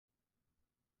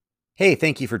Hey,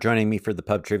 thank you for joining me for the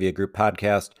Pub Trivia Group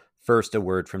podcast. First, a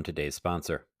word from today's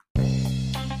sponsor.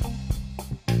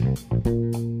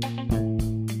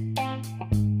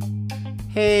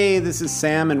 Hey, this is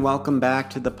Sam, and welcome back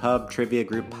to the Pub Trivia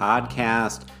Group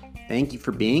podcast. Thank you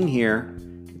for being here.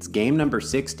 It's game number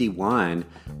 61.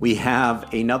 We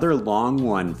have another long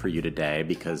one for you today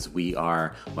because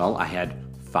I had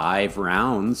 5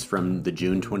 rounds from the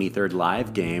June 23rd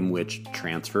live game, which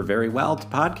transfer very well to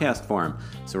podcast form.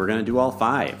 So we're going to do all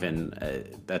 5, and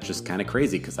that's just kind of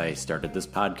crazy because I started this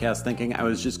podcast thinking I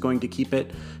was just going to keep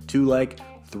it to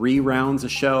 3 rounds a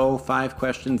show, 5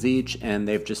 questions each, and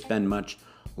they've just been much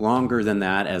longer than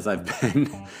that as I've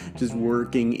been just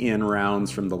working in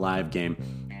rounds from the live game.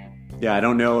 Yeah, I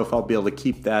don't know if I'll be able to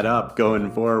keep that up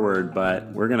going forward, but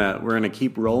we're gonna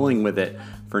keep rolling with it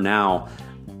for now.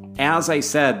 As I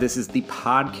said, this is the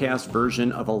podcast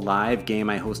version of a live game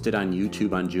I hosted on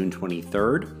YouTube on June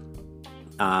 23rd.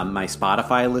 My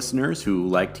Spotify listeners who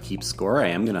like to keep score, I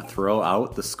am going to throw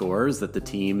out the scores that the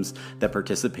teams that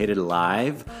participated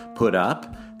live put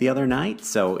up the other night.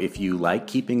 So if you like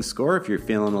keeping score, if you're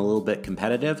feeling a little bit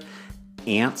competitive,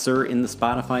 answer in the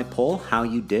Spotify poll how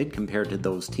you did compared to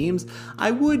those teams.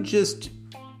 I would just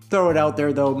throw it out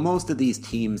there, though. Most of these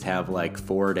teams have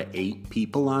 4 to 8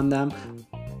 people on them.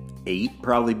 8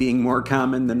 probably being more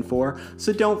common than 4,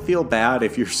 so don't feel bad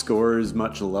if your score is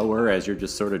much lower as you're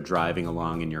just sort of driving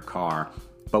along in your car.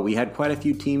 But we had quite a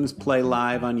few teams play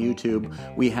live on YouTube.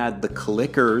 We had the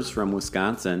Clickers from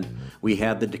Wisconsin. We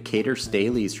had the Decatur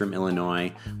Staleys from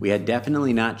Illinois. We had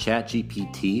Definitely Not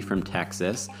ChatGPT from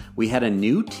Texas. We had a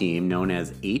new team known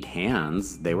as 8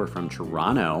 Hands. They were from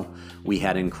Toronto. We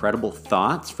had Incredible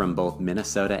Thoughts from both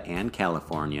Minnesota and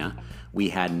California. We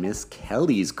had Miss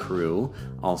Kelly's crew,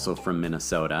 also from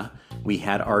Minnesota. We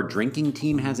had Our Drinking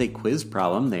Team Has a Quiz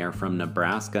Problem. They are from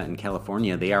Nebraska and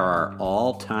California. They are our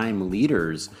all-time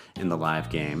leaders in the live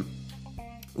game.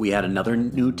 We had another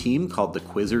new team called the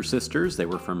Quizzer Sisters. They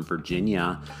were from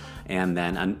Virginia. And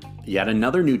then yet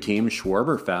another new team,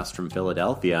 Schwarberfest from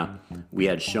Philadelphia. We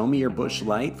had Show Me Your Busch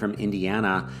Light from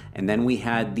Indiana. And then we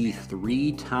had the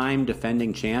 3-time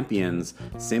defending champions,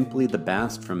 Simply the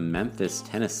Best from Memphis,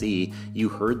 Tennessee. You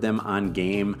heard them on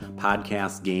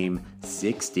podcast game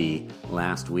 60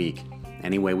 last week.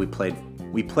 Anyway, we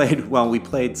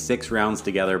played 6 rounds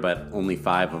together, but only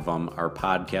 5 of them are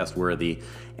podcast worthy.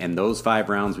 And those 5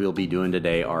 rounds we'll be doing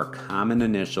today are common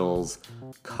initials,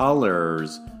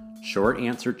 colors, short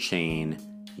answer chain,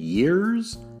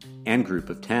 years, and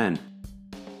group of 10.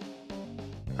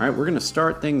 All right, we're going to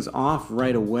start things off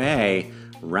right away.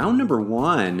 Round number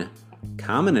 1,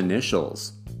 common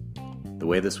initials. The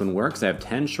way this one works, I have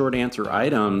 10 short answer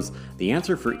items. The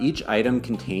answer for each item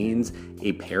contains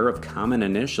a pair of common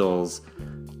initials.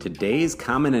 Today's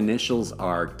common initials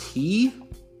are T-S.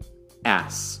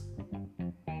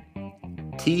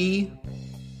 T-S.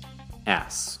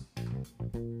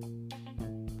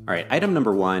 All right, item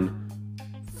number 1.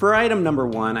 For item number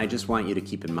 1, I just want you to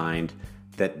keep in mind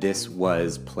that this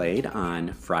was played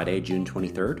on Friday, June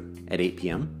 23rd at 8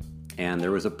 p.m., and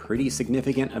there was a pretty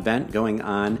significant event going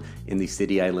on in the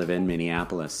city I live in,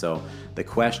 Minneapolis. So the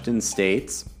question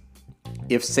states,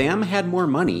 if Sam had more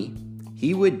money,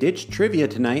 he would ditch trivia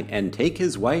tonight and take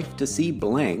his wife to see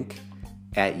blank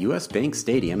at US Bank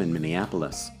Stadium in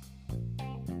Minneapolis.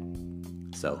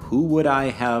 So who would I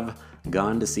have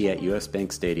gone to see at US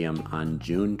Bank Stadium on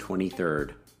June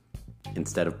 23rd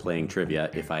instead of playing trivia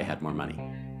if I had more money?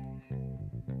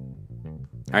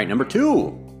 All right, number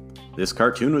 2. This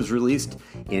cartoon was released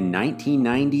in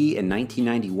 1990 and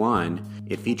 1991.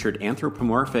 It featured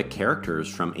anthropomorphic characters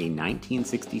from a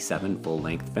 1967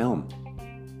 full-length film.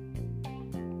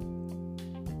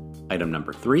 Item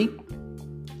number 3.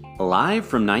 Live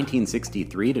from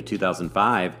 1963 to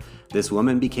 2005, this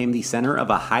woman became the center of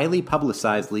a highly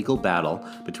publicized legal battle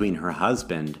between her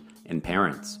husband and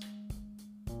parents.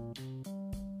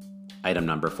 Item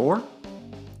number 4.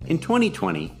 In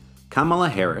 2020, Kamala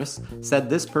Harris said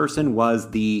this person was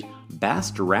the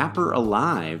best rapper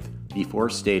alive before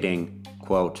stating,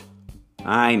 quote,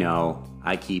 "I know,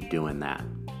 I keep doing that."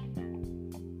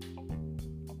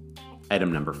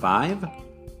 Item number 5.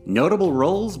 Notable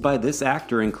roles by this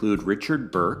actor include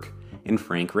Richard Burke and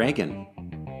Frank Reagan.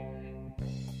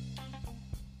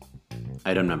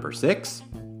 Item number 6.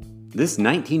 This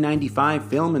 1995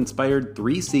 film inspired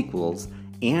 3 sequels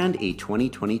and a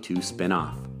 2022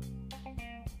 spin-off.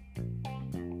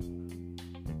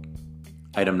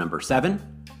 Item number 7.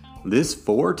 This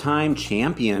 4-time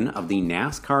champion of the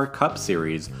NASCAR Cup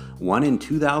Series won in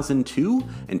 2002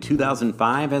 and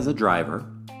 2005 as a driver,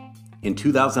 in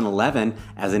 2011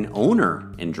 as an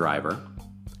owner and driver,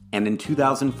 and in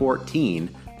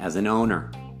 2014 as an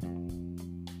owner.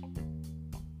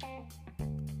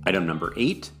 Item number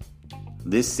 8.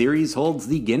 This series holds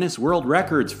the Guinness World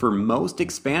Records for most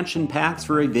expansion packs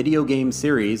for a video game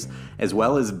series, as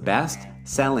well as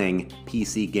best-selling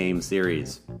PC game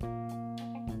series.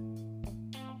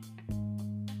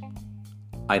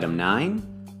 Item 9.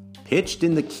 Pitched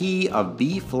in the key of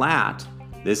B flat,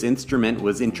 this instrument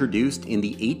was introduced in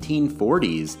the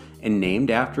 1840s and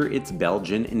named after its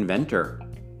Belgian inventor.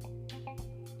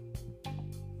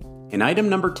 And item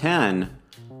number 10.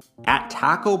 At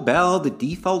Taco Bell, the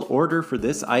default order for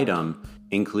this item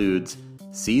includes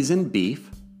seasoned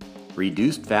beef,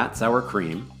 reduced fat sour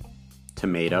cream,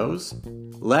 tomatoes,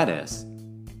 lettuce,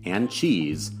 and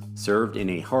cheese served in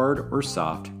a hard or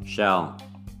soft shell.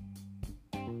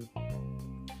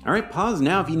 All right, pause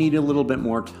now if you need a little bit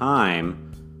more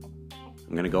time.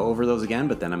 I'm going to go over those again,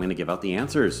 but then I'm going to give out the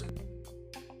answers.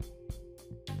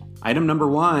 Item number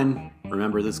 1.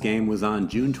 Remember, this game was on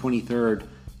June 23rd,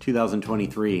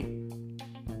 2023.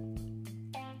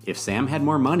 If Sam had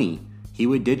more money, he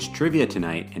would ditch trivia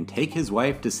tonight and take his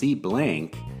wife to see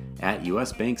blank at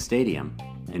US Bank Stadium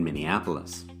in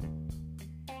Minneapolis.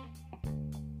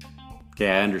 Okay,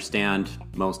 I understand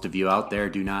most of you out there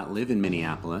do not live in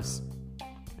Minneapolis.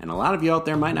 And a lot of you out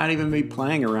there might not even be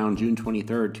playing around June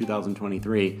 23rd,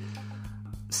 2023.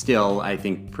 Still, I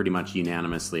think pretty much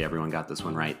unanimously everyone got this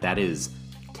one right. That is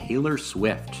Taylor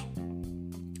Swift.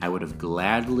 I would have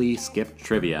gladly skipped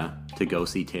trivia to go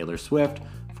see Taylor Swift.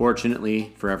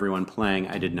 Fortunately for everyone playing,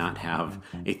 I did not have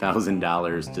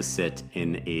 $1,000 to sit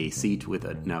in a seat with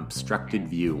an obstructed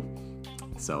view.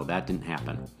 So that didn't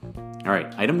happen. All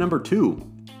right, item number 2.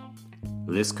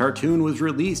 This cartoon was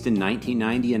released in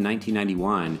 1990 and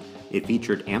 1991. It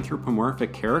featured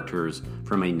anthropomorphic characters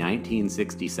from a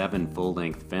 1967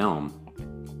 full-length film.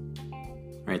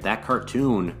 All right, that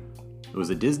cartoon, it was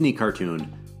a Disney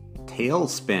cartoon,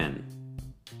 Tailspin.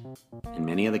 And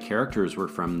many of the characters were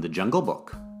from The Jungle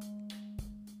Book.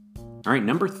 All right,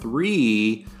 number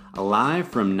 3, alive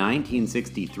from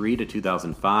 1963 to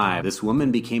 2005, this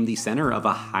woman became the center of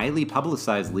a highly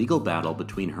publicized legal battle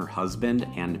between her husband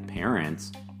and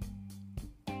parents.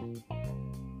 All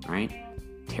right,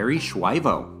 Terry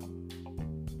Schiavo.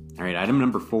 All right, item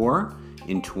number 4,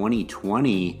 in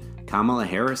 2020, Kamala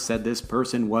Harris said this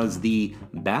person was the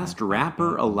best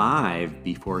rapper alive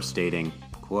before stating,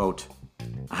 quote,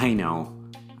 "I know,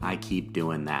 I keep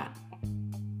doing that."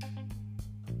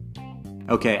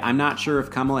 Okay, I'm not sure if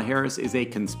Kamala Harris is a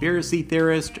conspiracy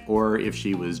theorist or if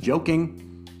she was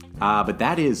joking, but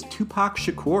that is Tupac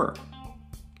Shakur,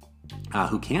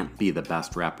 who can't be the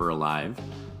best rapper alive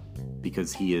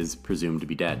because he is presumed to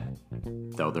be dead,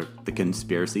 though the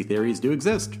conspiracy theories do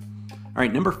exist. All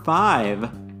right, number 5.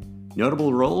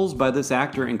 Notable roles by this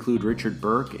actor include Richard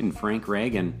Burke and Frank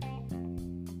Reagan.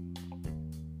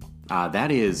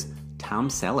 That is Tom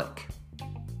Selleck.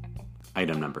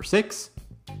 Item number 6.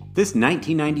 This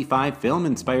 1995 film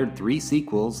inspired 3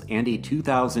 sequels and a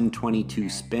 2022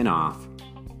 spin-off.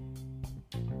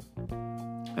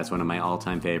 That's one of my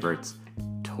all-time favorites,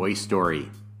 Toy Story.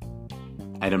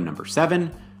 Item number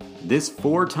 7. This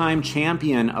 4-time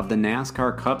champion of the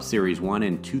NASCAR Cup Series won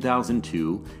in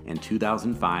 2002 and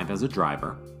 2005 as a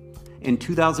driver, in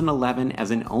 2011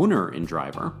 as an owner and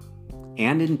driver,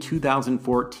 and in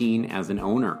 2014 as an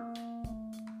owner.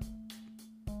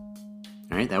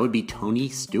 All right, that would be Tony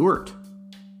Stewart.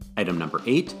 Item number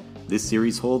 8. This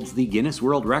series holds the Guinness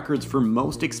World Records for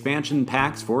most expansion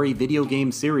packs for a video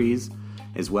game series,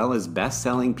 as well as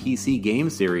best-selling PC game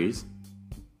series.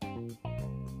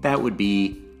 That would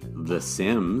be The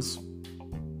Sims.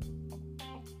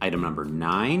 Item number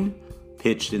 9.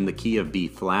 Pitched in the key of B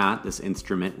flat, this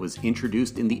instrument was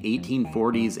introduced in the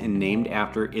 1840s and named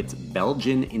after its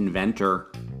Belgian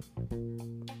inventor.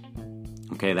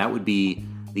 Okay, that would be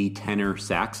the tenor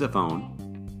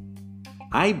saxophone.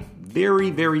 I very,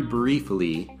 very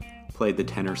briefly played the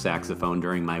tenor saxophone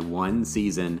during my 1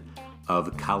 season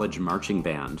of college marching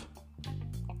band.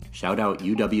 Shout out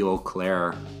UW Eau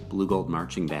Claire Blue Gold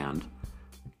Marching Band.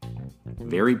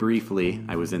 Very briefly,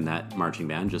 I was in that marching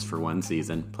band just for 1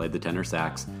 season, played the tenor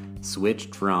sax,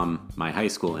 switched from my high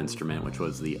school instrument, which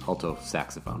was the alto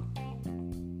saxophone.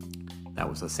 That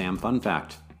was a Sam fun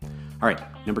fact. All right,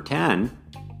 number 10.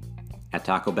 At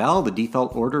Taco Bell, the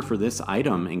default order for this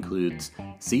item includes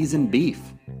seasoned beef,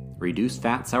 reduced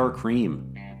fat sour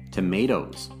cream,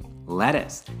 tomatoes,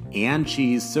 lettuce, and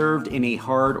cheese served in a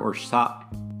hard or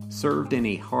soft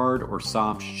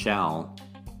shell.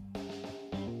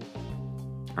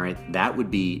 All right, that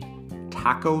would be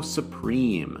Taco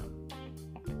Supreme.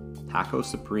 Taco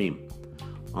Supreme.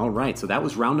 All right, so that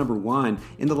was round number 1.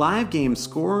 In the live game,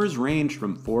 scores range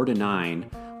from 4 to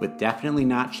 9, with Definitely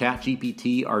Not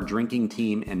ChatGPT, Our Drinking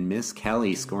Team, and Miss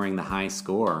Kelly scoring the high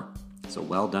score. So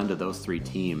well done to those 3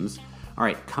 teams. All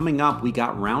right, coming up, we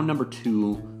got round number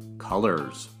 2,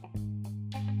 colors.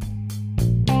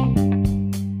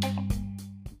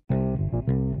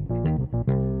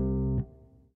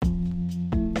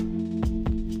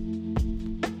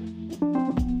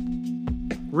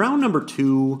 Round number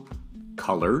 2,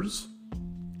 colors.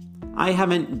 I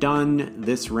haven't done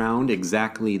this round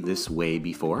exactly this way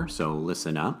before, so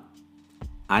listen up.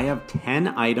 I have 10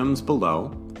 items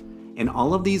below, and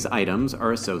all of these items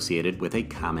are associated with a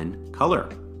common color.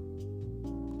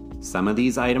 Some of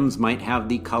these items might have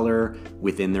the color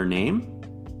within their name.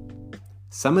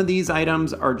 Some of these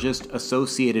items are just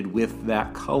associated with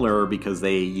that color because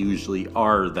they usually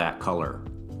are that color.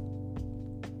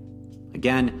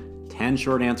 Again, 10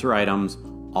 short answer items,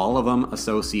 all of them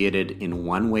associated in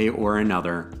one way or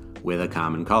another with a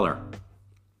common color.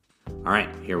 All right,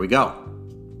 here we go.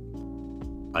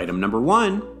 Item number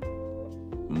 1.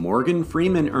 Morgan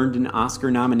Freeman earned an Oscar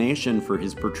nomination for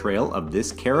his portrayal of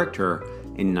this character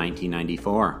in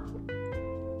 1994.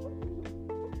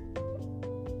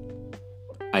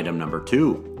 Item number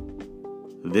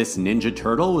 2. This Ninja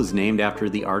Turtle was named after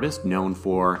the artist known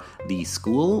for The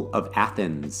School of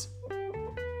Athens.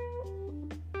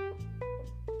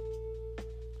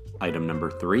 Item number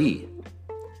 3.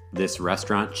 This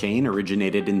restaurant chain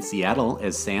originated in Seattle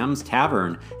as Sam's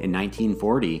Tavern in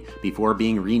 1940 before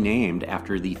being renamed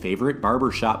after the favorite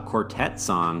barbershop quartet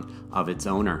song of its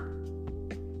owner.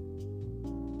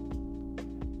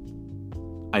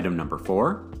 Item number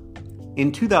 4.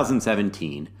 In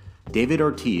 2017, David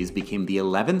Ortiz became the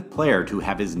 11th player to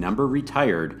have his number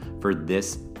retired for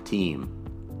this team.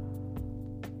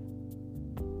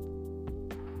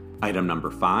 Item number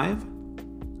 5.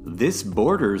 This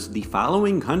borders the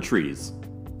following countries: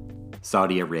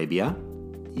 Saudi Arabia,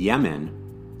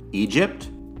 Yemen,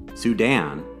 Egypt,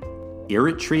 Sudan,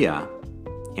 Eritrea,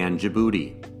 and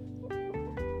Djibouti.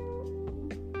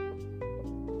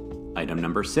 Item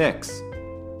number 6.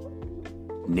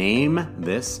 Name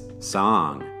this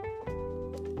song.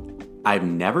 I've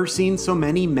never seen so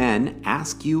many men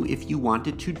ask you if you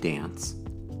wanted to dance.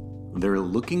 They're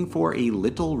looking for a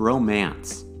little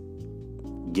romance.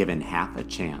 Given half a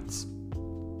chance.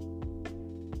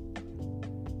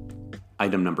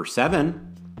 Item number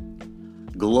 7.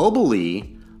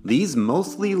 Globally, these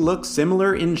mostly look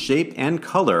similar in shape and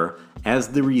color as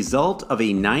the result of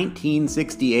a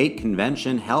 1968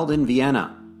 convention held in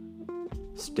Vienna.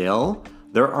 Still,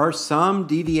 there are some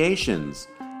deviations,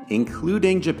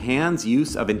 including Japan's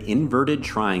use of an inverted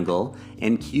triangle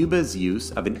and Cuba's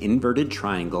use of an inverted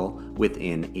triangle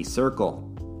within a circle.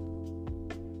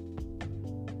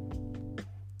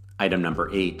 Item number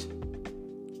 8.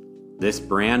 This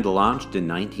brand launched in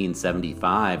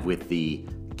 1975 with the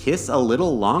Kiss a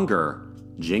Little Longer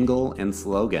jingle and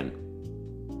slogan.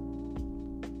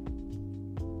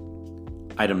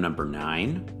 Item number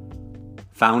 9.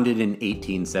 Founded in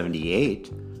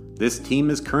 1878, this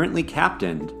team is currently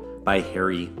captained by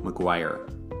Harry Maguire.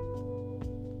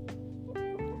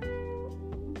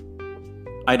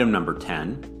 Item number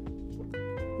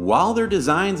 10. While their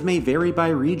designs may vary by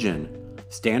region,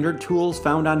 standard tools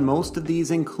found on most of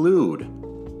these include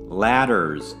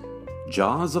ladders,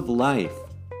 jaws of life,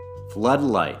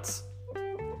 floodlights,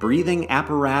 breathing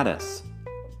apparatus,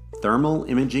 thermal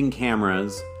imaging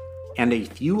cameras, and a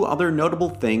few other notable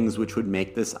things which would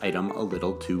make this item a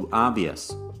little too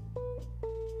obvious.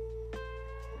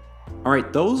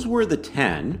 Alright, those were the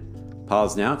 10.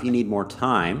 Pause now if you need more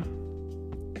time.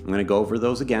 I'm going to go over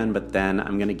those again, but then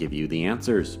I'm going to give you the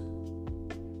answers.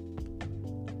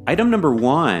 Item number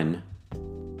 1,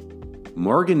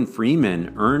 Morgan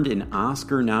Freeman earned an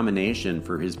Oscar nomination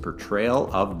for his portrayal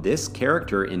of this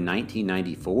character in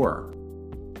 1994.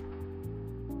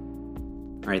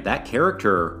 All right, that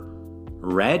character,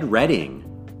 Red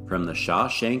Redding from The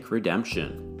Shawshank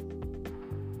Redemption.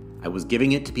 I was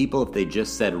giving it to people if they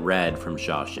just said Red from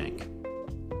Shawshank.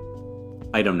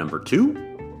 Item number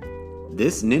 2,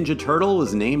 this Ninja Turtle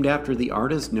was named after the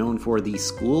artist known for The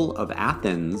School of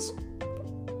Athens.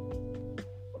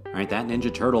 All right, that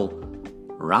Ninja Turtle,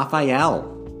 Raphael.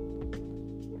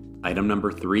 Item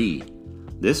number 3.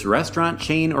 This restaurant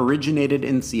chain originated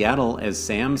in Seattle as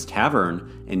Sam's Tavern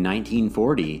in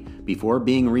 1940 before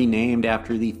being renamed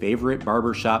after the favorite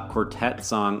barbershop quartet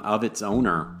song of its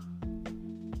owner.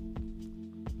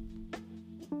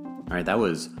 All right, that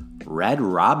was Red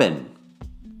Robin.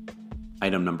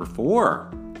 Item number 4.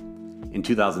 In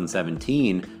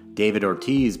 2017, David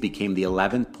Ortiz became the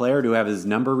 11th player to have his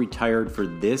number retired for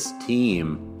this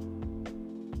team.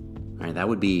 All right, that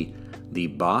would be the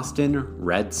Boston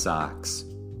Red Sox.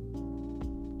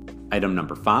 Item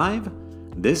number 5.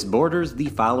 This borders the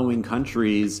following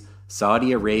countries: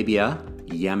 Saudi Arabia,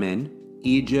 Yemen,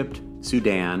 Egypt,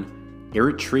 Sudan,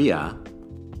 Eritrea,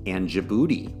 and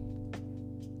Djibouti.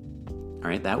 All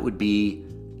right, that would be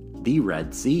the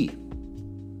Red Sea.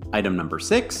 Item number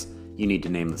 6, you need to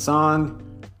name the song.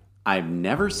 I've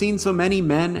never seen so many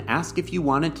men ask if you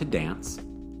wanted to dance.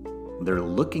 They're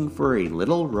looking for a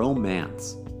little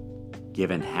romance,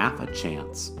 given half a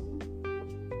chance.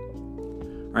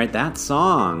 All right, that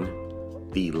song,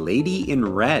 The Lady in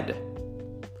Red,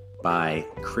 by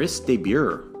Chris de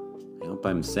Burgh. I hope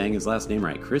I'm saying his last name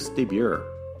right. Chris de Burgh.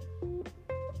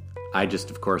 I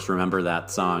just, of course, remember that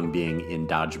song being in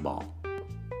Dodgeball.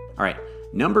 All right,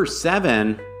 number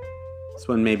 7. This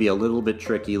one may be a little bit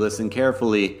tricky. Listen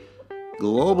carefully.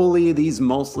 Globally, these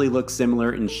mostly look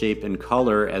similar in shape and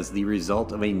color as the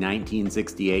result of a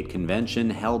 1968 convention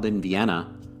held in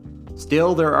Vienna.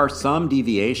 Still, there are some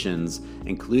deviations,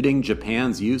 including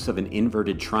Japan's use of an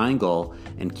inverted triangle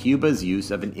and Cuba's use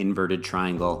of an inverted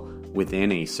triangle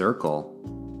within a circle.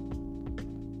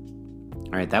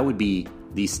 All right, that would be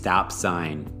the stop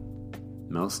sign.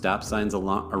 Most stop signs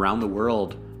around the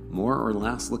world more or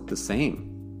less look the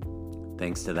same,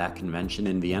 thanks to that convention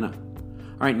in Vienna.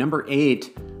 All right, number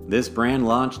 8. This brand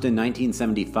launched in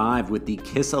 1975 with the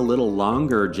Kiss a Little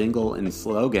Longer jingle and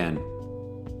slogan.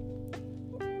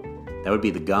 That would be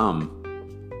the gum,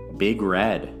 Big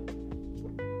Red.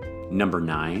 Number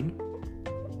 9.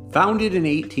 Founded in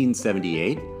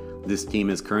 1878, this team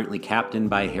is currently captained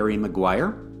by Harry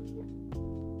Maguire.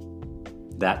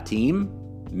 That team,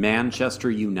 Manchester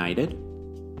United,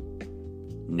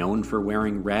 known for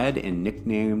wearing red and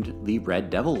nicknamed the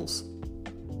Red Devils.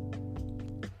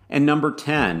 And number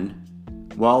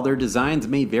 10, while their designs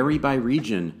may vary by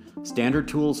region, standard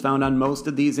tools found on most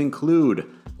of these include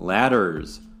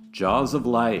ladders, jaws of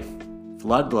life,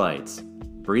 floodlights,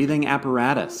 breathing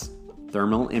apparatus,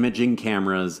 thermal imaging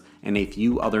cameras, and a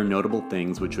few other notable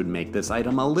things which would make this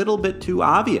item a little bit too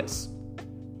obvious.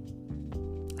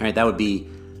 All right, that would be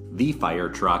the fire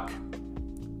truck,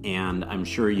 and I'm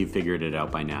sure you figured it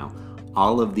out by now.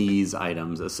 All of these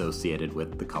items associated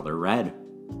with the color red.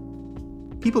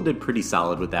 People did pretty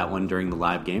solid with that one during the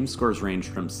live game. Scores ranged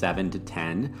from 7 to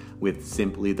 10, with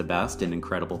Simply the Best and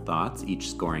Incredible Thoughts, each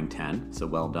scoring 10, so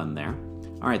well done there.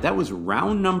 All right, that was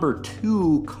round number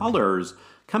 2, colors.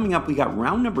 Coming up, we got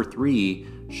round number 3,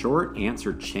 short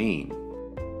answer chain.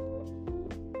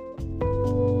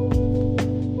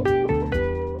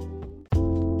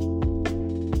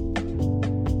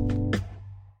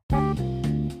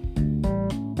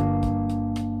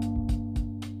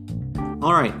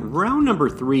 All right, round number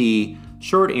 3,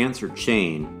 short answer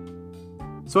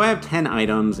chain. So I have 10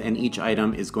 items, and each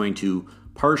item is going to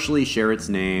partially share its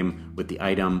name with the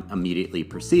item immediately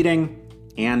preceding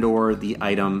and or the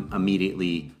item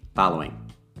immediately following.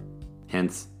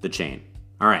 Hence the chain.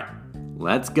 All right,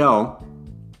 let's go.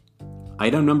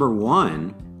 Item number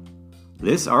 1.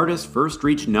 This artist first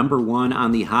reached number 1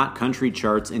 on the Hot Country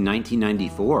charts in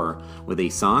 1994 with a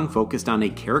song focused on a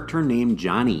character named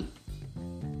Johnny.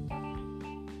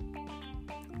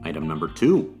 Item number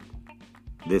 2.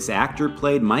 This actor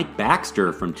played Mike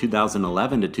Baxter from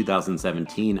 2011 to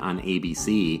 2017 on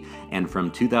ABC and from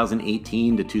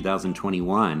 2018 to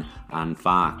 2021 on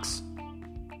Fox.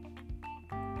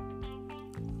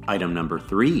 Item number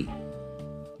 3.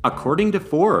 According to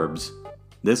Forbes,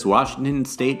 this Washington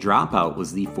State dropout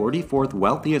was the 44th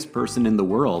wealthiest person in the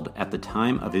world at the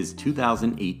time of his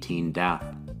 2018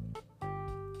 death.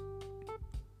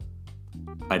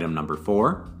 Item number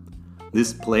 4.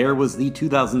 This player was the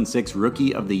 2006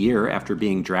 Rookie of the Year after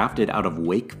being drafted out of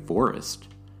Wake Forest.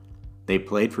 They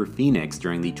played for Phoenix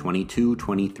during the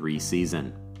 22-23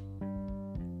 season.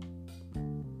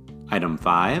 Item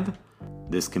 5.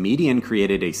 This comedian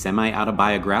created a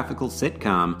semi-autobiographical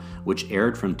sitcom which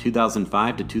aired from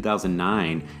 2005 to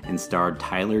 2009 and starred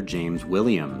Tyler James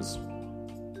Williams.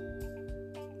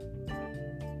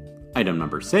 Item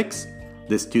number 6.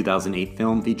 This 2008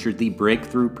 film featured the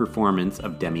breakthrough performance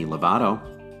of Demi Lovato.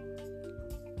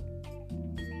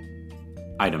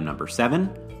 Item number 7.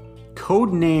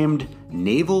 Codenamed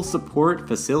Naval Support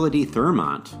Facility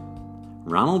Thermont.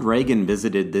 Ronald Reagan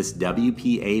visited this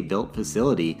WPA-built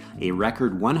facility a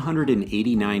record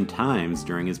 189 times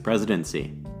during his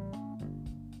presidency.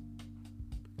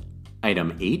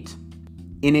 Item 8.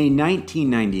 In a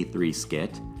 1993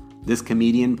 skit, this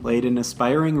comedian played an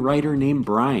aspiring writer named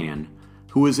Brian,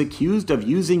 who was accused of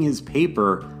using his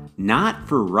paper not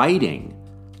for writing,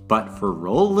 but for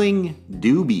rolling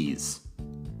doobies.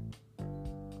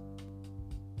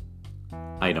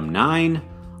 Item 9.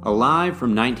 Alive from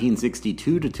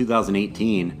 1962 to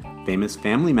 2018, famous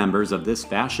family members of this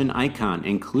fashion icon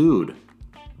include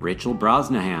Rachel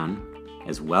Brosnahan,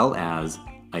 as well as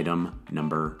item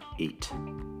number 8.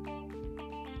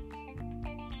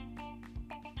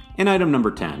 And item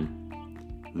number 10.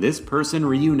 This person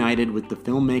reunited with the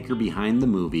filmmaker behind the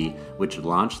movie, which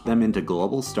launched them into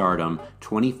global stardom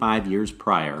 25 years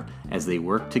prior as they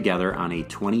worked together on a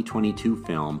 2022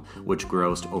 film which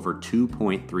grossed over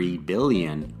 $2.3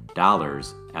 billion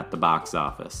at the box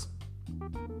office.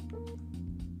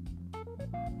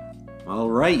 All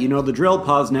right, you know the drill.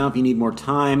 Pause now if you need more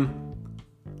time,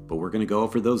 but we're going to go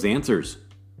over those answers.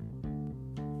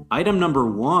 Item number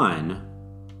 1.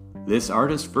 This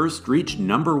artist first reached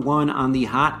number 1 on the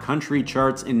Hot Country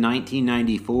charts in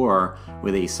 1994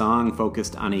 with a song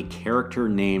focused on a character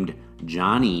named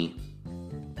Johnny.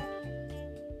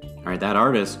 All right, that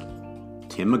artist,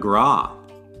 Tim McGraw.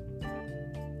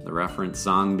 The reference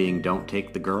song being Don't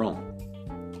Take the Girl.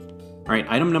 All right,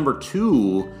 item number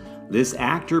 2. This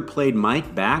actor played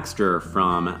Mike Baxter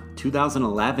from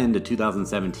 2011 to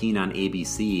 2017 on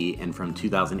ABC and from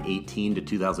 2018 to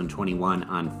 2021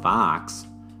 on Fox.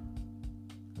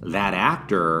 That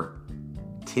actor,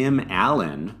 Tim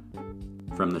Allen,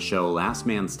 from the show Last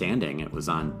Man Standing. It was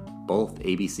on both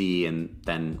ABC, and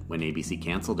then when ABC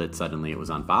canceled it, suddenly it was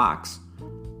on Fox.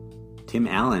 Tim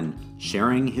Allen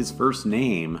sharing his first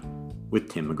name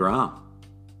with Tim McGraw.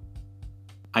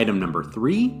 Item number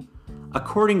 3.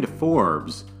 According to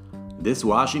Forbes, this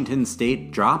Washington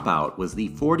State dropout was the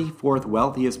 44th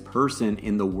wealthiest person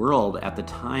in the world at the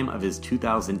time of his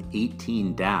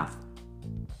 2018 death.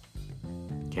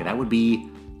 Okay, that would be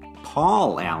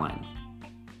Paul Allen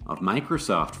of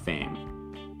Microsoft fame.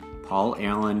 Paul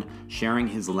Allen sharing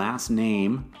his last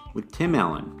name with Tim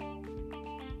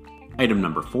Allen. Item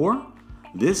number 4.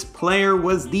 This player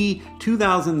was the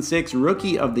 2006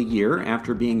 Rookie of the Year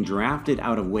after being drafted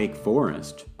out of Wake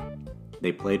Forest.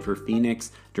 They played for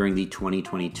Phoenix during the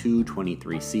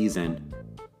 2022-23 season.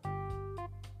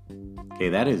 Okay,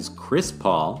 that is Chris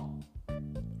Paul,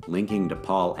 linking to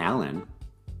Paul Allen.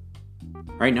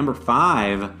 All right, number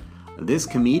 5. This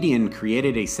comedian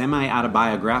created a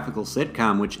semi-autobiographical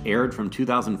sitcom which aired from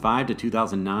 2005 to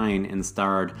 2009 and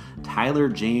starred Tyler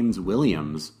James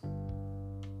Williams.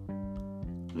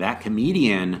 That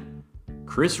comedian,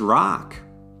 Chris Rock,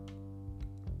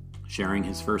 sharing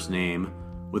his first name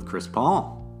with Chris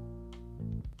Paul.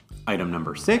 Item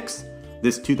number 6.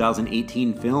 This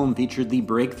 2018 film featured the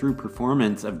breakthrough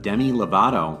performance of Demi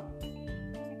Lovato.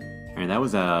 And that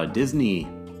was a Disney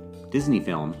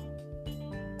film.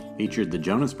 Featured the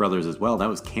Jonas Brothers as well. That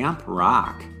was Camp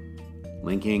Rock,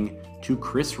 linking to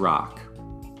Chris Rock.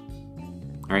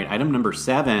 All right, item number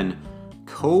 7.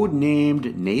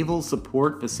 Code-named Naval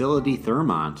Support Facility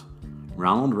Thurmont.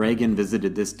 Ronald Reagan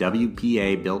visited this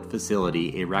WPA-built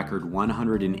facility a record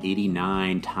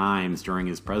 189 times during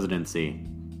his presidency.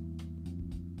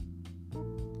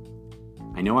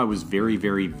 I know I was very,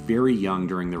 very, very young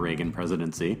during the Reagan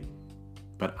presidency,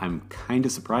 but I'm kind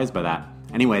of surprised by that.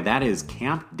 Anyway, that is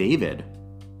Camp David.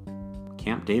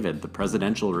 Camp David, the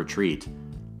presidential retreat.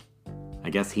 I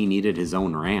guess he needed his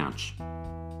own ranch.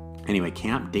 Anyway,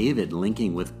 Camp David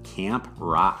linking with Camp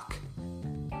Rock.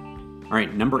 All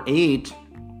right, number 8.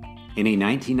 In a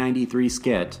 1993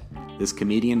 skit, this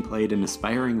comedian played an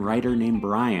aspiring writer named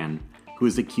Brian, who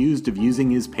is accused of using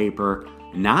his paper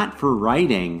not for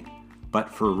writing,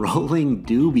 but for rolling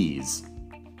doobies.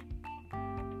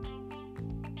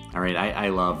 All right, I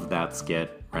love that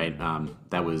skit, right?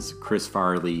 That was Chris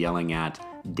Farley yelling at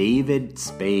David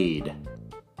Spade,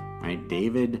 right?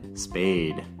 David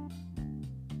Spade.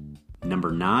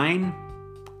 Number 9,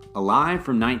 alive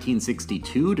from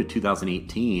 1962 to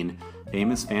 2018,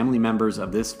 famous family members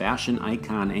of this fashion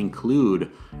icon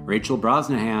include Rachel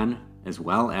Brosnahan, as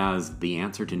well as the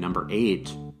answer to number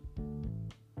 8.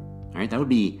 All right, that would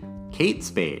be Kate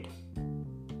Spade.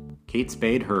 Kate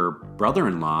Spade, her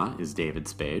brother-in-law is David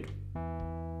Spade.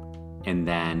 And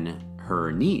then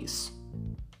her niece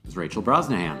is Rachel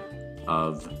Brosnahan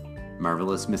of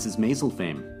Marvelous Mrs. Maisel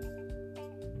fame.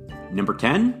 Number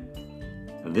 10,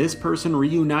 this person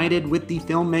reunited with the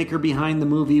filmmaker behind the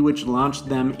movie which launched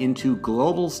them into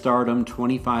global stardom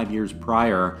 25 years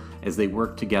prior as they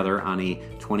worked together on a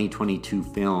 2022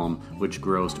 film which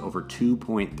grossed over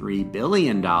 $2.3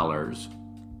 billion.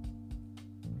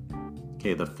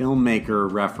 Okay, the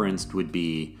filmmaker referenced would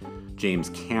be James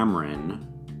Cameron,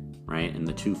 right? And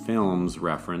the two films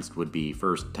referenced would be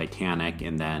first Titanic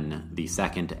and then the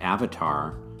second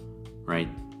Avatar, right?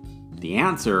 The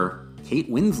answer Kate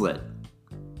Winslet.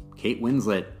 Kate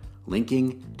Winslet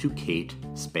linking to Kate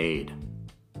Spade.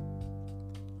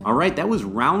 All right, that was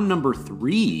round number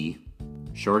 3,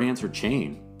 short answer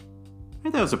chain. I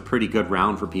thought that was a pretty good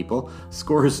round for people.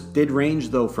 Scores did range,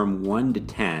 though, from 1 to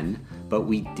 10, but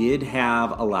we did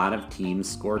have a lot of teams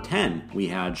score 10. We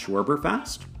had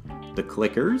Schwerberfest, the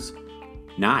Clickers,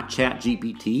 Not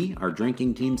ChatGPT, our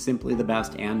drinking team, Simply the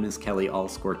Best, and Miss Kelly all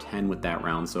score 10 with that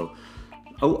round. So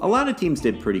a lot of teams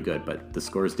did pretty good, but the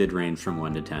scores did range from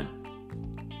 1 to 10.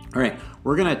 All right,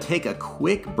 we're going to take a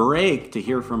quick break to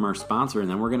hear from our sponsor, and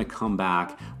then we're going to come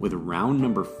back with round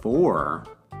number 4,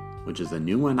 which is a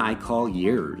new one I call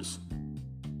Years.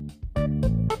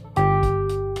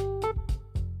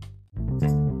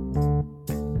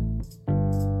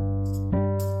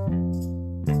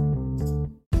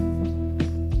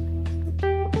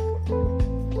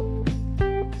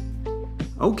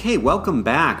 Okay, welcome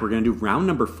back. We're going to do round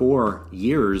number 4,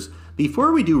 Years.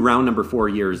 Before we do round number 4,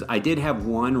 Years, I did have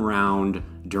one round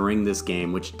during this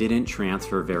game which didn't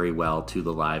transfer very well to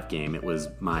the live game. It was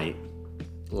my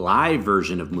live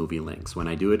version of Movie Links. When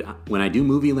I do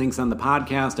Movie Links on the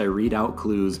podcast, I read out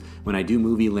clues. When I do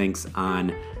Movie Links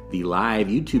on the live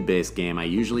YouTube-based game, I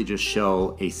usually just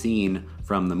show a scene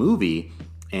from the movie,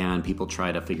 and people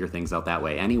try to figure things out that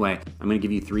way. Anyway, I'm going to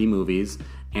give you 3 movies,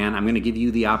 and I'm going to give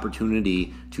you the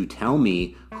opportunity to tell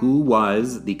me who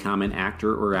was the common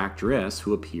actor or actress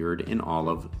who appeared in all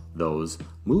of those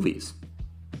movies.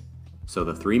 So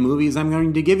the 3 movies I'm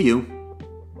going to give you,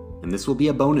 and this will be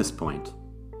a bonus point.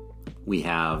 We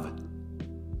have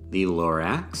The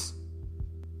Lorax,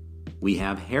 we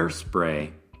have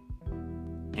Hairspray,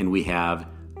 and we have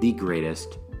The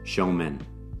Greatest Showman.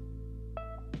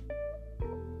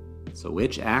 So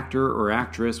which actor or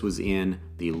actress was in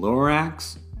The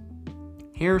Lorax,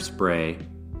 Hairspray,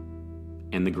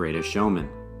 and The Greatest Showman?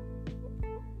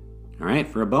 All right,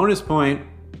 for a bonus point,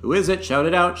 who is it? Shout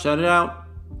it out, shout it out.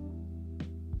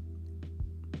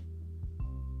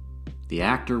 The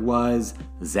actor was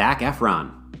Zac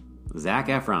Efron. Zac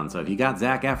Efron. So if you got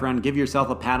Zac Efron, give yourself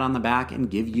a pat on the back and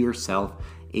give yourself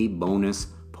a bonus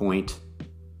point.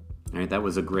 All right, that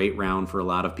was a great round for a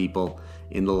lot of people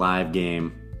in the live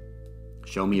game.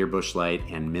 Show Me Your Busch Light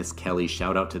and Miss Kelly,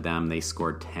 shout out to them. They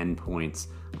scored 10 points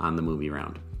on the movie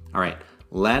round. All right,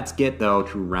 let's get, though,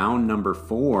 to round number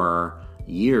 4,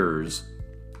 Years.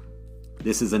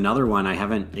 This is another one. I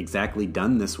haven't exactly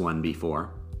done this one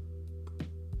before.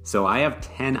 So I have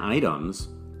 10 items,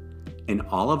 and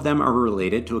all of them are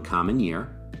related to a common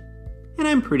year. And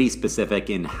I'm pretty specific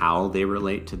in how they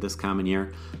relate to this common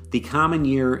year. The common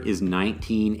year is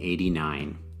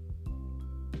 1989.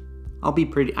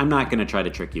 I'm not going to try to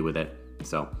trick you with it,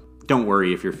 so don't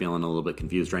worry if you're feeling a little bit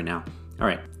confused right now. All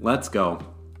right, let's go.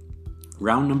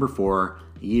 Round number 4,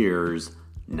 Years,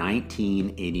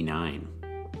 1989.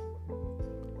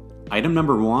 Item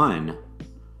number 1.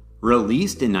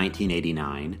 Released in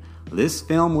 1989, this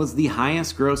film was the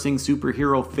highest-grossing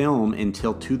superhero film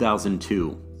until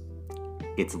 2002.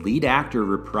 Its lead actor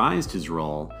reprised his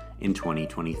role in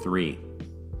 2023.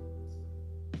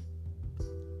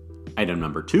 Item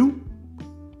number 2.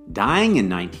 Dying in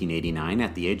 1989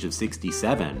 at the age of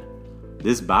 67,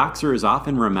 this boxer is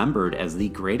often remembered as the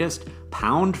greatest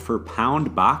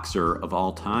pound-for-pound boxer of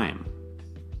all time.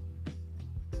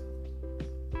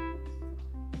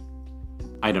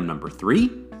 Item number 3.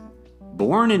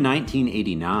 Born in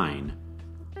 1989,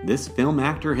 this film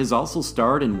actor has also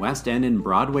starred in West End and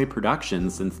Broadway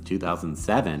productions since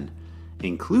 2007,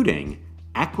 including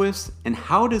Equus and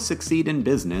How to Succeed in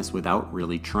Business Without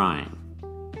Really Trying.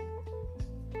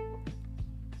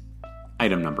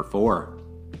 Item number 4.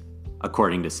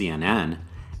 According to CNN,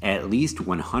 at least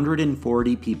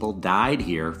 140 people died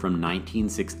here from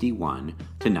 1961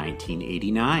 to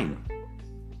 1989.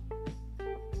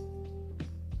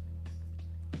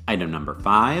 Item number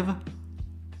 5.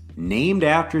 Named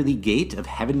after the Gate of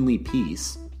Heavenly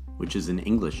Peace, which is an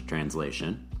English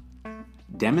translation,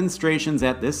 demonstrations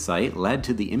at this site led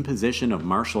to the imposition of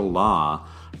martial law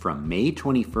from May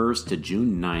 21st to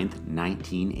June 9th,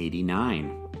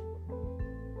 1989.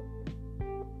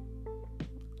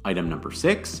 Item number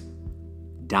 6.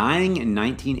 Dying in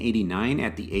 1989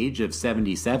 at the age of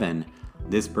 77,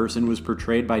 this person was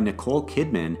portrayed by Nicole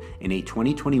Kidman in a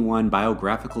 2021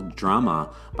 biographical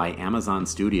drama by Amazon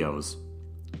Studios.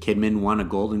 Kidman won a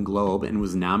Golden Globe and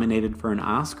was nominated for an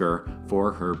Oscar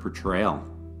for her portrayal.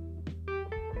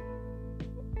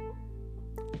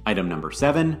 Item number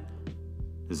 7.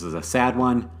 This is a sad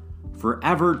one.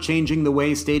 Forever changing the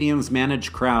way stadiums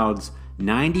manage crowds,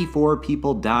 94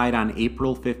 people died on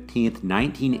April 15th,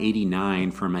 1989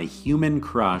 from a human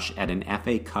crush at an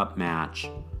FA Cup match.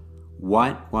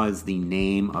 What was the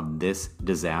name of this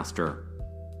disaster?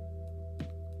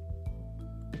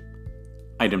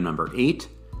 Item number 8.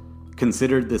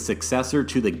 Considered the successor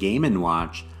to the Game &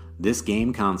 Watch, this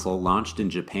game console launched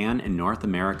in Japan and North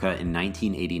America in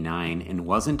 1989 and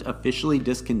wasn't officially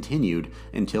discontinued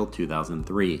until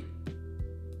 2003.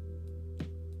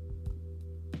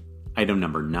 Item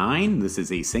number 9. This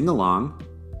is a sing-along.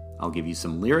 I'll give you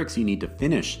some lyrics. You need to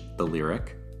finish the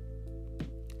lyric.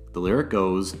 The lyric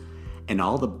goes, "And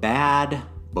all the bad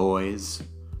boys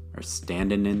are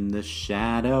standing in the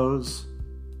shadows."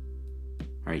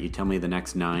 All right, you tell me the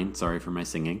next 9. Sorry for my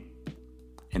singing.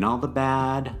 "And all the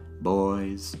bad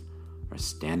boys are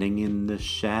standing in the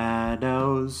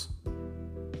shadows."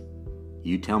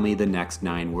 You tell me the next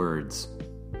 9 words.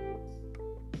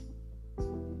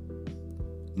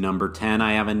 Number 10,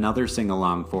 I have another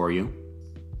sing-along for you.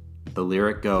 The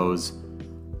lyric goes,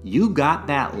 "You got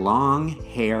that long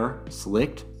hair,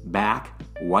 slicked back,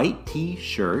 white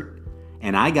t-shirt,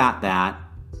 and I got that."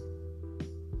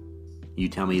 You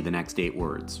tell me the next 8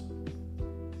 words.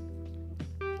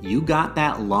 You got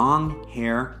that long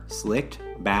hair, slicked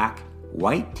back,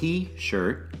 white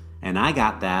t-shirt, and I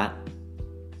got that.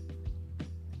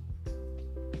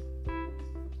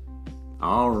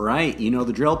 All right, you know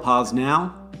the drill. Pause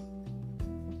now.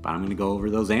 But I'm going to go over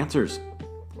those answers.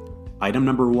 Item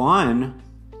number 1.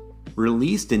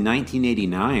 Released in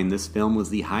 1989, this film was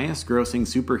the highest-grossing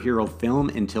superhero film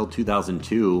until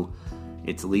 2002.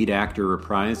 Its lead actor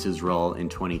reprised his role in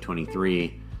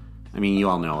 2023. I mean, you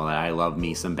all know that I love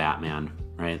me some Batman,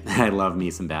 right? I love me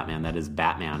some Batman. That is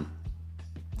Batman.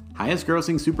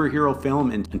 Highest-grossing superhero film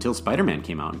until Spider-Man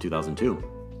came out in 2002,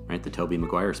 right? The Tobey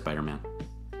Maguire Spider-Man.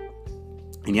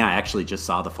 And yeah, I actually just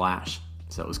saw The Flash,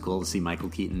 so it was cool to see Michael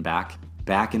Keaton back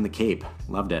in the cape.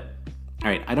 Loved it. All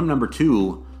right, item number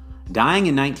 2. Dying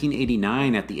in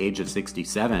 1989 at the age of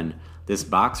 67, this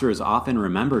boxer is often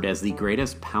remembered as the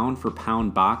greatest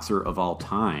pound-for-pound boxer of all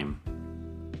time.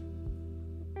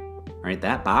 All right,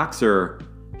 that boxer,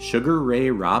 Sugar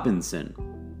Ray Robinson.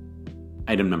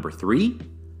 Item number 3.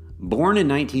 Born in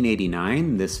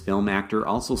 1989, this film actor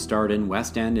also starred in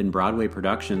West End and Broadway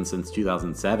productions since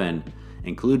 2007,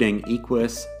 including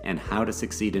Equus and How to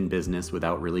Succeed in Business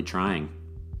Without Really Trying.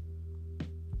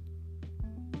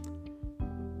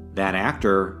 That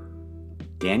actor,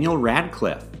 Daniel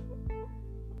Radcliffe,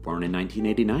 born in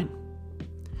 1989.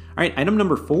 All right, item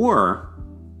number 4.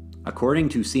 According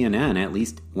to CNN, at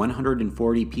least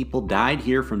 140 people died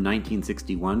here from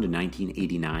 1961 to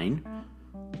 1989.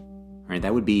 All right,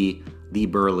 that would be the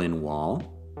Berlin Wall,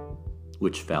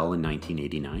 which fell in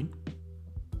 1989.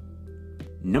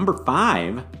 Number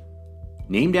 5,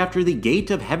 named after the Gate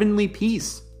of Heavenly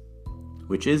Peace,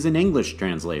 which is an English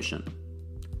translation.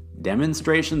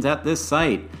 Demonstrations at this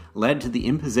site led to the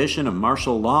imposition of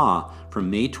martial law from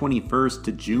May 21st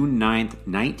to June 9th,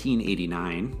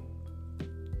 1989.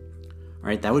 All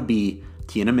right, that would be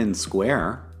Tiananmen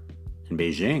Square in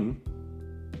Beijing.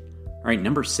 All right,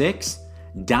 number 6,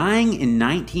 dying in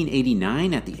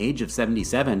 1989 at the age of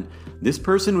 77, this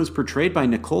person was portrayed by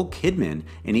Nicole Kidman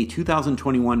in a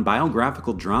 2021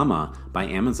 biographical drama by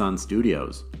Amazon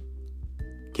Studios.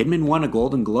 Kidman won a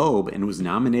Golden Globe and was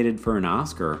nominated for an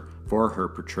Oscar for her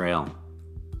portrayal.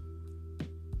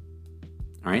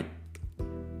 All right,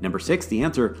 number 6, the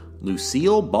answer,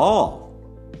 Lucille Ball.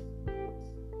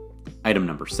 Item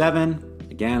number 7,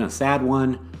 again a sad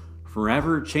one,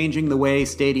 forever changing the way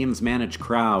stadiums manage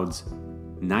crowds.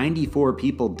 94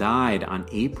 people died on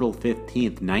April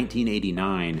 15th,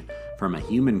 1989 from a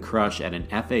human crush at an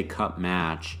FA Cup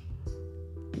match.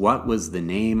 What was the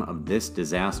name of this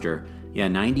disaster? Yeah,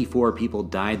 94 people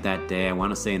died that day. I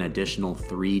want to say an additional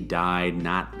 3 died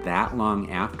not that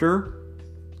long after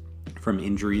from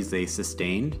injuries they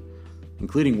sustained,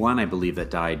 including one, I believe, that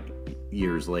died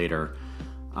years later.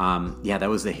 Yeah, that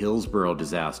was the Hillsborough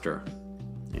disaster.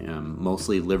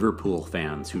 Mostly Liverpool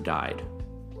fans who died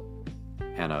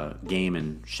at a game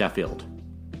in Sheffield.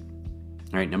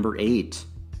 All right, number 8.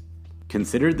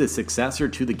 Considered the successor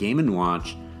to the Game &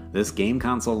 Watch, this game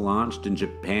console launched in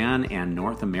Japan and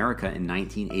North America in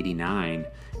 1989.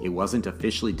 It wasn't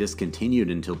officially discontinued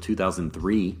until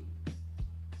 2003. All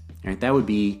right, that would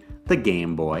be the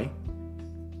Game Boy.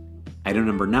 Item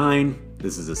number 9.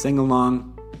 This is a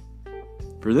sing-along.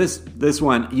 For this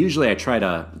one, usually I try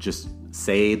to just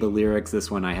say the lyrics.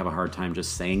 This one I have a hard time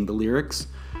just saying the lyrics.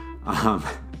 I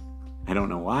don't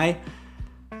know why.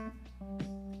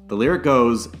 The lyric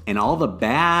goes, "And all the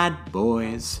bad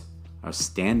boys are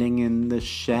standing in the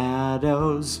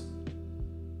shadows."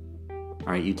 All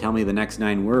right, you tell me the next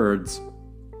 9 words.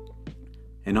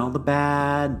 And all the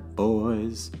bad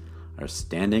boys are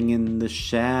standing in the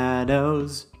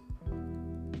shadows,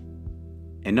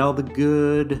 and all the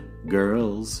good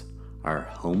girls are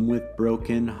home with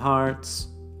broken hearts.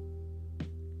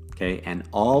 Okay, and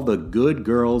all the good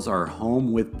girls are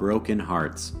home with broken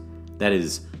hearts. That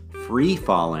is Free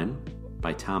Fallin'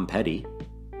 by Tom Petty.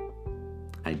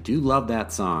 I do love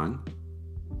that song.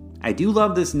 I do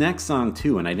love this next song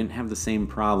too, and I didn't have the same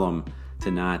problem to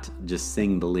not just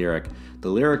sing the lyric. The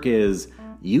lyric is,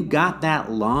 you got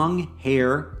that long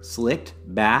hair slicked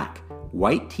back,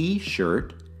 white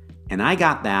t-shirt, and I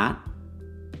got that.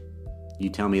 You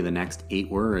tell me the next 8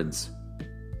 words.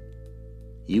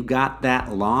 You got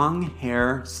that long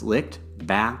hair slicked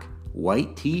back,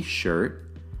 white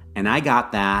t-shirt, and I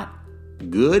got that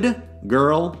good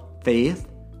girl faith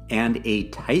and a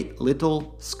tight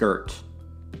little skirt.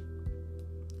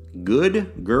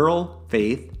 Good girl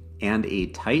faith and a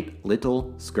tight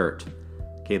little skirt.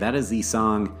 Okay, that is the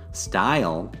song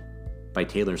Style by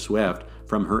Taylor Swift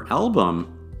from her album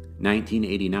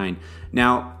 1989.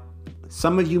 Now,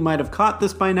 some of you might have caught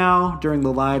this by now during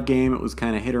the live game. It was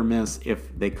kind of hit or miss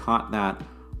if they caught that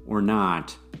or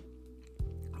not.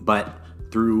 But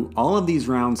through all of these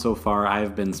rounds so far,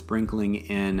 I've been sprinkling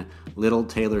in little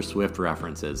Taylor Swift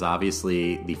references.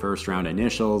 Obviously, the first round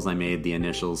initials, I made the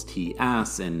initials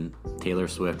TS, and Taylor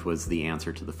Swift was the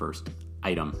answer to the first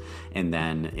item. And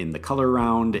then in the color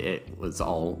round, it was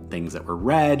all things that were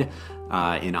red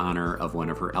in honor of one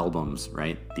of her albums,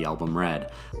 right? The album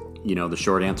Red. You know, the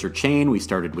short answer chain, we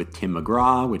started with Tim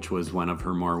McGraw, which was one of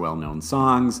her more well-known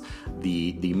songs.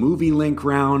 The movie link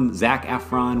round, Zac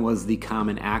Efron was the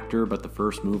common actor, but the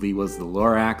first movie was The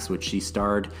Lorax, which she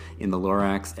starred in The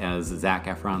Lorax as Zac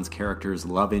Efron's character's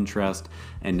love interest.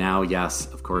 And now, yes,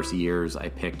 of course, years. I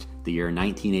picked the year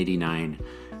 1989,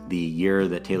 the year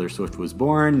that Taylor Swift was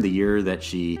born, the year that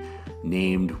she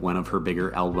named one of her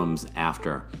bigger albums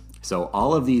after. So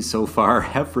all of these so far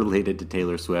have related to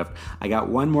Taylor Swift. I got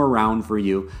one more round for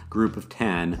you, group of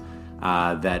 10,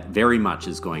 that very much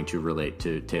is going to relate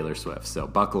to Taylor Swift. So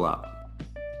buckle up.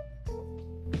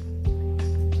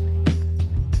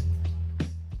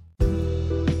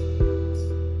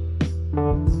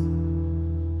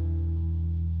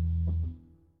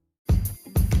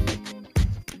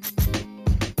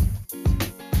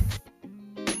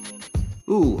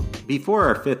 Ooh, before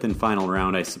our fifth and final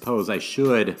round, I suppose I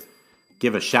should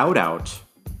give a shout out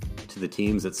to the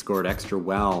teams that scored extra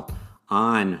well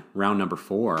on round number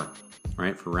 4. All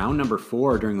right, for round number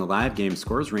 4 during the live game,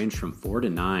 scores ranged from 4 to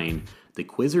 9. The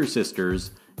Quizzer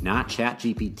sisters, not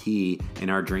ChatGPT, and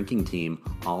our drinking team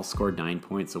all scored 9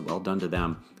 points, so well done to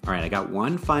them. All right, I got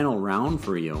one final round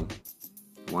for you.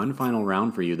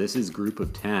 This is group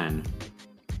of 10.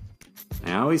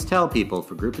 I always tell people,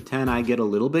 for group of 10, I get a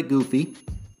little bit goofy.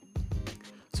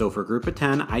 So for group of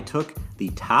 10, I took the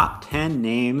top 10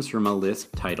 names from a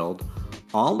list titled,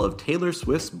 All of Taylor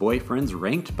Swift's Boyfriends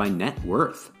Ranked by Net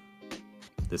Worth.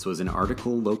 This was an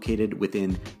article located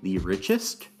within The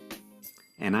Richest,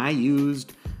 and I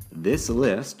used this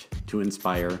list to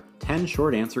inspire 10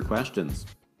 short answer questions.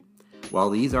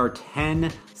 While these are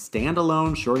 10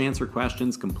 standalone short answer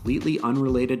questions completely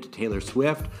unrelated to Taylor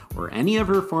Swift or any of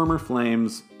her former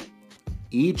flames,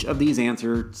 each of these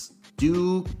answers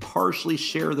do partially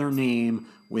share their name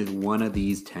with one of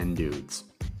these 10 dudes.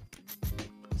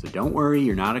 So don't worry,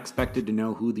 you're not expected to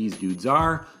know who these dudes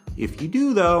are. If you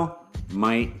do, though, it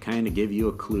might kind of give you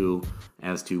a clue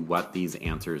as to what these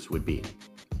answers would be.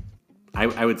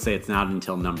 I would say it's not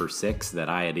until number 6 that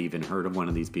I had even heard of one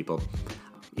of these people.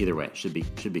 Either way, should be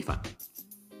fun.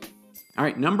 All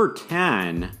right, number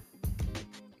 10.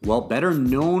 While better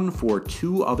known for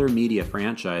 2 other media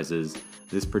franchises,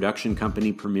 this production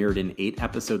company premiered an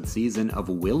 8-episode season of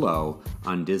Willow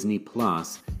on Disney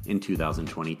Plus in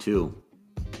 2022.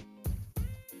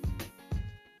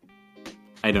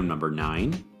 Item number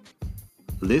 9.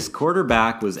 This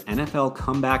quarterback was NFL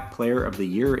Comeback Player of the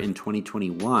Year in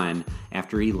 2021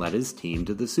 after he led his team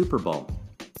to the Super Bowl.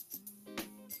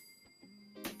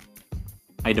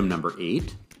 Item number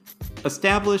 8.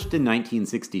 Established in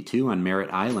 1962 on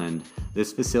Merritt Island,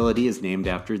 this facility is named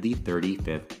after the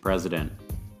 35th president.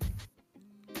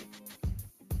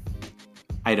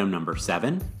 Item number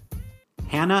 7.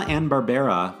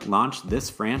 Hanna-Barbera launched this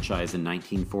franchise in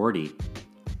 1940.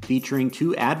 Featuring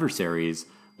 2 adversaries,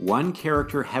 one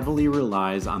character heavily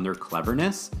relies on their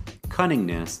cleverness,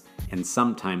 cunningness, and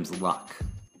sometimes luck.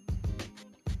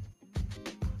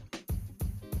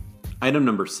 Item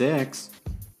number 6.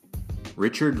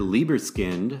 Richard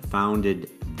Liebeskind founded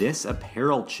this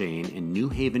apparel chain in New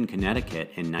Haven,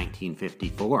 Connecticut in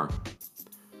 1954.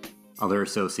 Other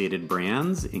associated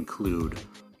brands include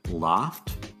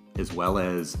Loft, as well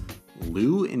as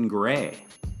Blue and Gray.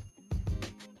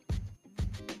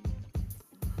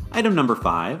 Item number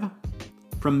 5.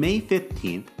 From May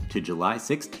 15th to July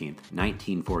 16th,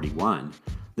 1941,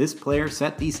 this player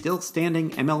set the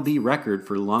still-standing MLB record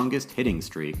for longest hitting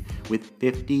streak with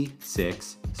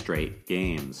 56 straight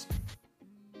games.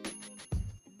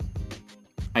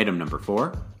 Item number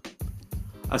 4.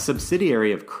 A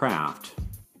subsidiary of Kraft.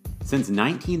 Since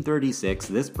 1936,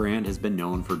 this brand has been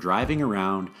known for driving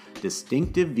around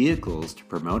distinctive vehicles to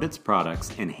promote its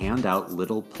products and hand out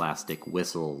little plastic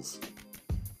whistles.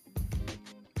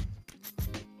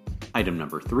 Item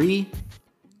number 3.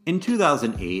 In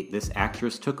 2008, this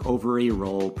actress took over a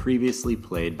role previously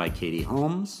played by Katie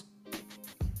Holmes.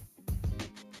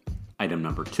 Item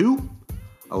number 2.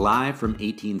 Alive from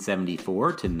 1874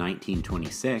 to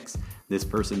 1926, this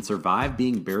person survived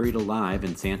being buried alive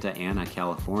in Santa Ana,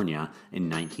 California in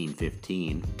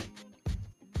 1915.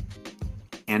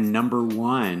 And number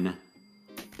 1.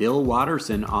 Bill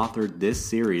Watterson authored this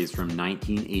series from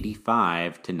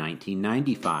 1985 to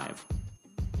 1995.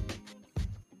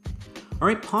 All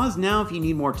right, pause now if you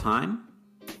need more time.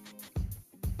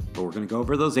 But we're going to go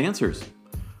over those answers.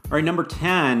 All right, number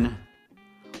 10.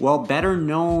 While better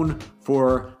known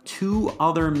for 2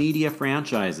 other media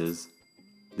franchises,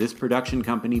 this production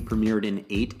company premiered an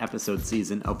 8-episode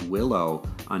season of Willow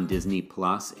on Disney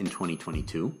Plus in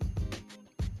 2022.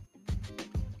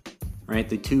 All right,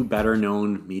 the 2 better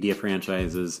known media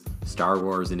franchises, Star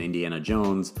Wars and Indiana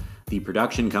Jones, the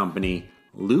production company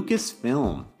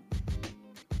Lucasfilm.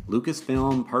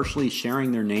 Lucasfilm partially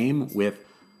sharing their name with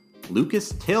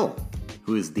Lucas Till,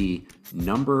 who is the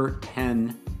number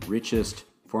 10 richest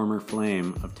former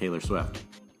flame of Taylor Swift.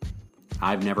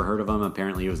 I've never heard of him.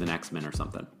 Apparently he was an X-Men or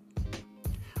something.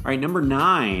 All right, number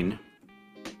 9.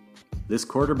 This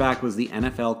quarterback was the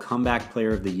NFL Comeback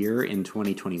Player of the Year in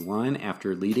 2021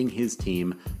 after leading his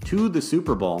team to the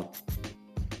Super Bowl.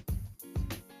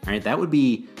 All right, that would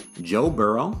be Joe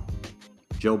Burrow.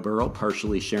 Joe Burrow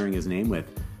partially sharing his name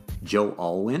with Joe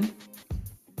Alwyn,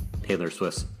 Taylor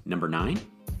Swift's number 9.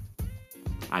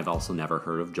 I've also never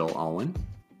heard of Joel Alwyn.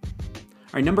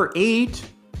 All right, number 8,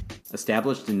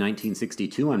 established in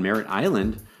 1962 on Merritt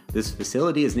Island, this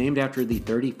facility is named after the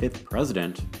 35th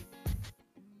president.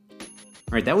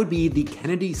 All right, that would be the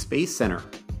Kennedy Space Center.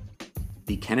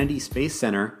 The Kennedy Space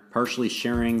Center partially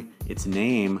sharing its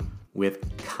name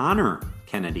with Connor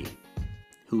Kennedy,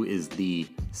 who is the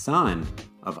son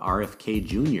of RFK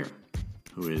Jr.,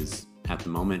 who is at the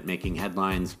moment making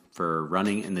headlines for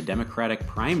running in the Democratic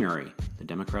primary, the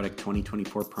Democratic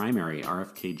 2024 primary.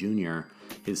 RFK Jr.,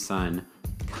 his son,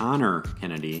 Connor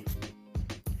Kennedy,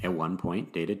 at one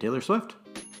point dated Taylor Swift.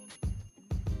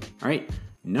 All right,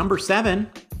 number 7.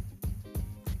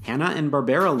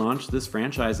 Hanna-Barbera launched this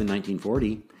franchise in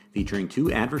 1940, featuring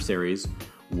 2 adversaries.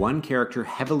 One character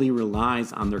heavily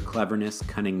relies on their cleverness,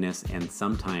 cunningness, and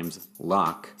sometimes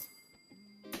luck.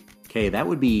 Okay, that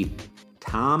would be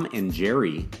Tom and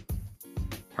Jerry,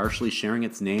 partially sharing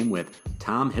its name with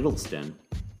Tom Hiddleston,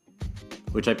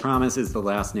 which I promise is the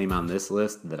last name on this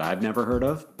list that I've never heard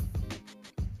of.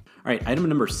 All right, item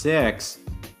number 6.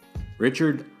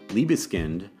 Richard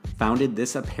Liebeskind founded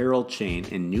this apparel chain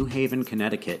in New Haven,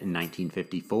 Connecticut in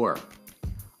 1954.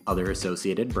 Other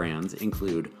associated brands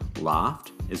include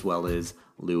Loft as well as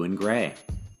Blue and Gray.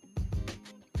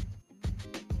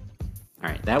 All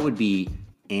right, that would be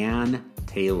Ann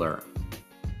Taylor.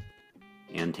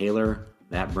 Ann Taylor,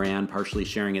 that brand partially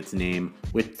sharing its name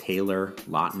with Taylor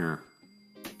Lautner.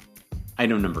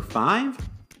 Item number 5.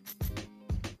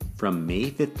 From May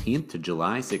 15th to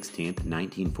July 16th,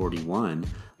 1941,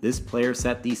 this player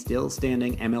set the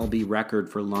still-standing MLB record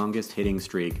for longest hitting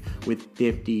streak with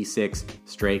 56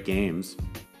 straight games.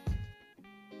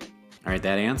 All right,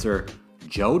 that answer,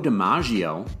 Joe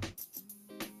DiMaggio.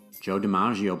 Joe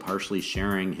DiMaggio partially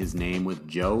sharing his name with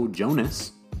Joe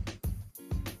Jonas.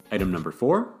 Item number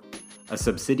 4, a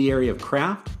subsidiary of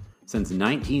Kraft. Since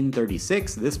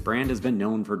 1936, this brand has been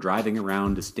known for driving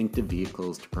around distinctive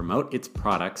vehicles to promote its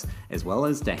products, as well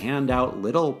as to hand out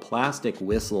little plastic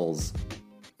whistles.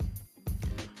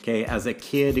 Okay, as a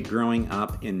kid growing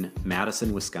up in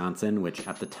Madison, Wisconsin, which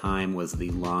at the time was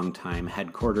the longtime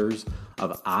headquarters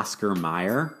of Oscar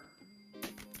Mayer,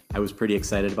 I was pretty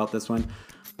excited about this one.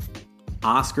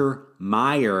 Oscar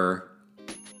Mayer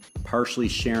partially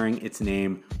sharing its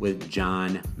name with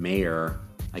John Mayer.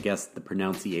 I guess the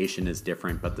pronunciation is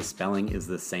different, but the spelling is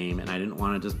the same, and I didn't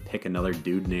want to just pick another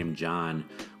dude named John.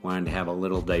 Wanted to have a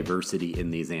little diversity in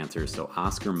these answers. So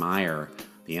Oscar Mayer,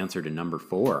 the answer to number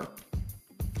 4. All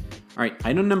right,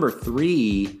 item number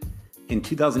 3. In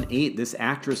 2008, this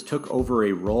actress took over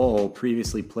a role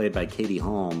previously played by Katie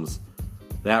Holmes.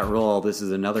 That role, this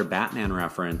is another Batman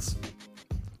reference.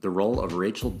 The role of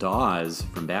Rachel Dawes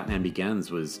from Batman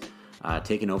Begins was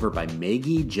taken over by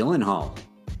Maggie Gyllenhaal,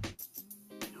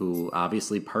 who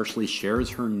obviously partially shares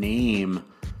her name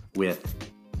with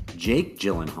Jake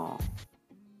Gyllenhaal,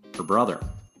 her brother.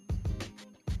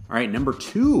 All right, number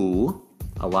 2,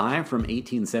 alive from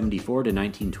 1874 to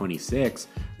 1926.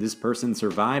 This person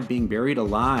survived being buried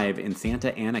alive in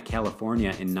Santa Ana, California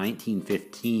in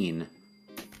 1915.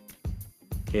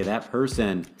 Okay, that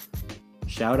person,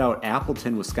 shout out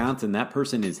Appleton, Wisconsin. That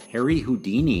person is Harry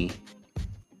Houdini,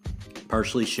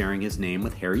 partially sharing his name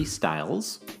with Harry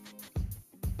Styles,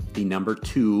 the number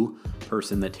 2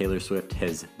 person that Taylor Swift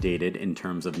has dated in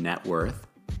terms of net worth.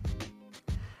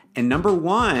 And number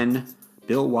 1,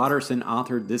 Bill Watterson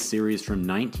authored this series from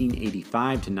 1985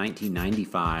 to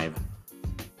 1995.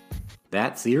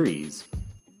 That series,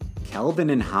 Calvin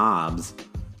and Hobbes.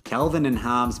 Calvin and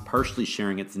Hobbes partially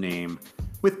sharing its name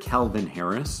with Calvin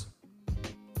Harris.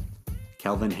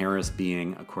 Calvin Harris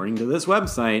being, according to this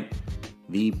website,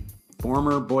 the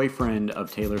former boyfriend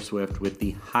of Taylor Swift with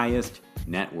the highest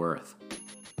net worth.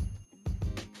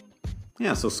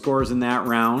 Yeah, so scores in that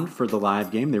round for the live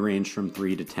game, they ranged from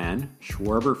 3 to 10.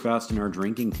 Schwarberfest and our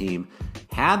drinking team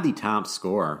had the top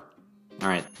score. All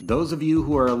right, those of you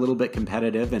who are a little bit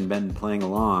competitive and been playing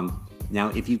along, now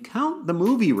if you count the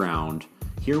movie round,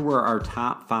 here were our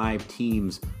top 5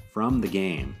 teams from the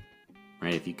game.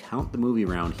 Right, if you count the movie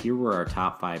round, here were our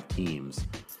top 5 teams.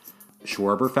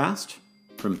 Schwarberfest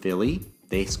from Philly,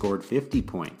 they scored 50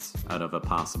 points out of a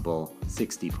possible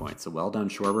 60 points. So well done,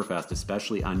 Schwarberfest,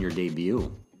 especially on your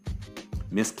debut.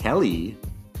 Miss Kelly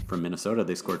from Minnesota,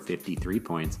 they scored 53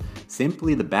 points.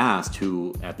 Simply the Best,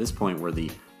 who at this point were the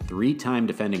 3-time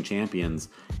defending champions,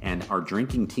 and our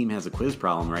drinking team has a quiz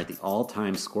problem, right? The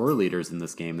all-time score leaders in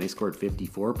this game, they scored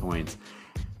 54 points.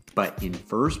 But in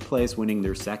first place, winning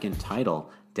their second title,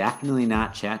 definitely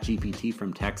not ChatGPT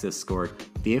from Texas, scored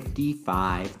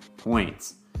 55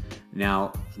 points.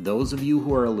 Now, those of you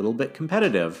who are a little bit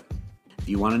competitive, if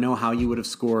you want to know how you would have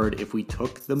scored if we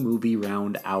took the movie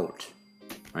round out,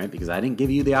 right? Because I didn't give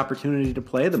you the opportunity to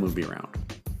play the movie round.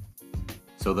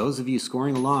 So those of you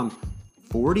scoring along,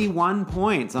 41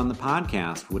 points on the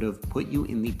podcast would have put you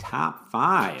in the top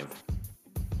 5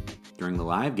 during the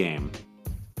live game.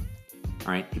 All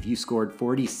right, if you scored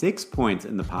 46 points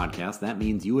in the podcast, that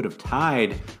means you would have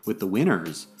tied with the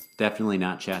winners, definitely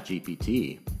not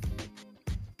ChatGPT.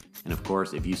 And of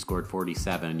course, if you scored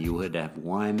 47, you would have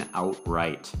won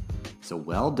outright. So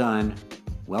well done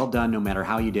no matter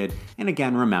how you did. And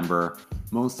again, remember,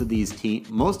 most of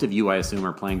you, I assume,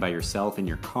 are playing by yourself in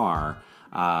your car.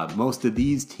 Most of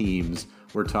these teams,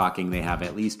 we're talking, they have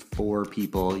at least 4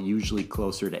 people, usually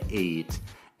closer to 8.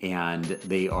 And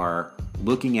they are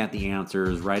looking at the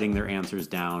answers, writing their answers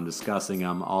down, discussing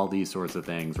them, all these sorts of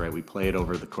things, right? We play it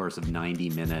over the course of 90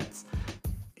 minutes.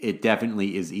 It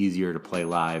definitely is easier to play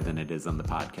live than it is on the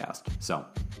podcast. So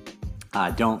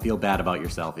don't feel bad about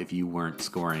yourself if you weren't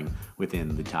scoring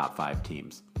within the top 5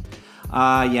 teams.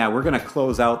 We're going to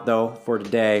close out, though, for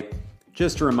today.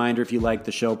 Just a reminder, if you like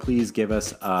the show, please give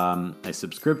us a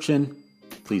subscription.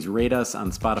 Please rate us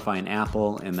on Spotify and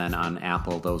Apple, and then on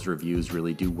Apple, those reviews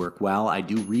really do work well. I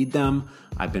do read them.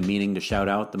 I've been meaning to shout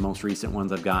out the most recent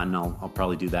ones I've gotten. I'll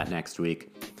probably do that next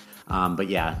week. But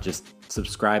yeah, just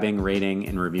subscribing, rating,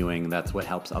 and reviewing, that's what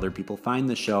helps other people find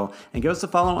the show. And give us a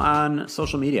follow on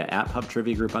social media, at Pub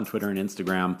Trivia Group on Twitter and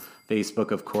Instagram.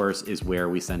 Facebook, of course, is where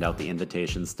we send out the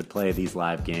invitations to play these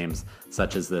live games,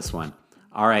 such as this one.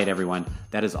 All right, everyone,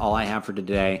 that is all I have for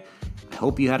today. I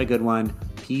hope you had a good one.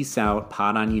 Peace out,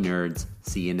 pot on you nerds.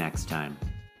 See you next time.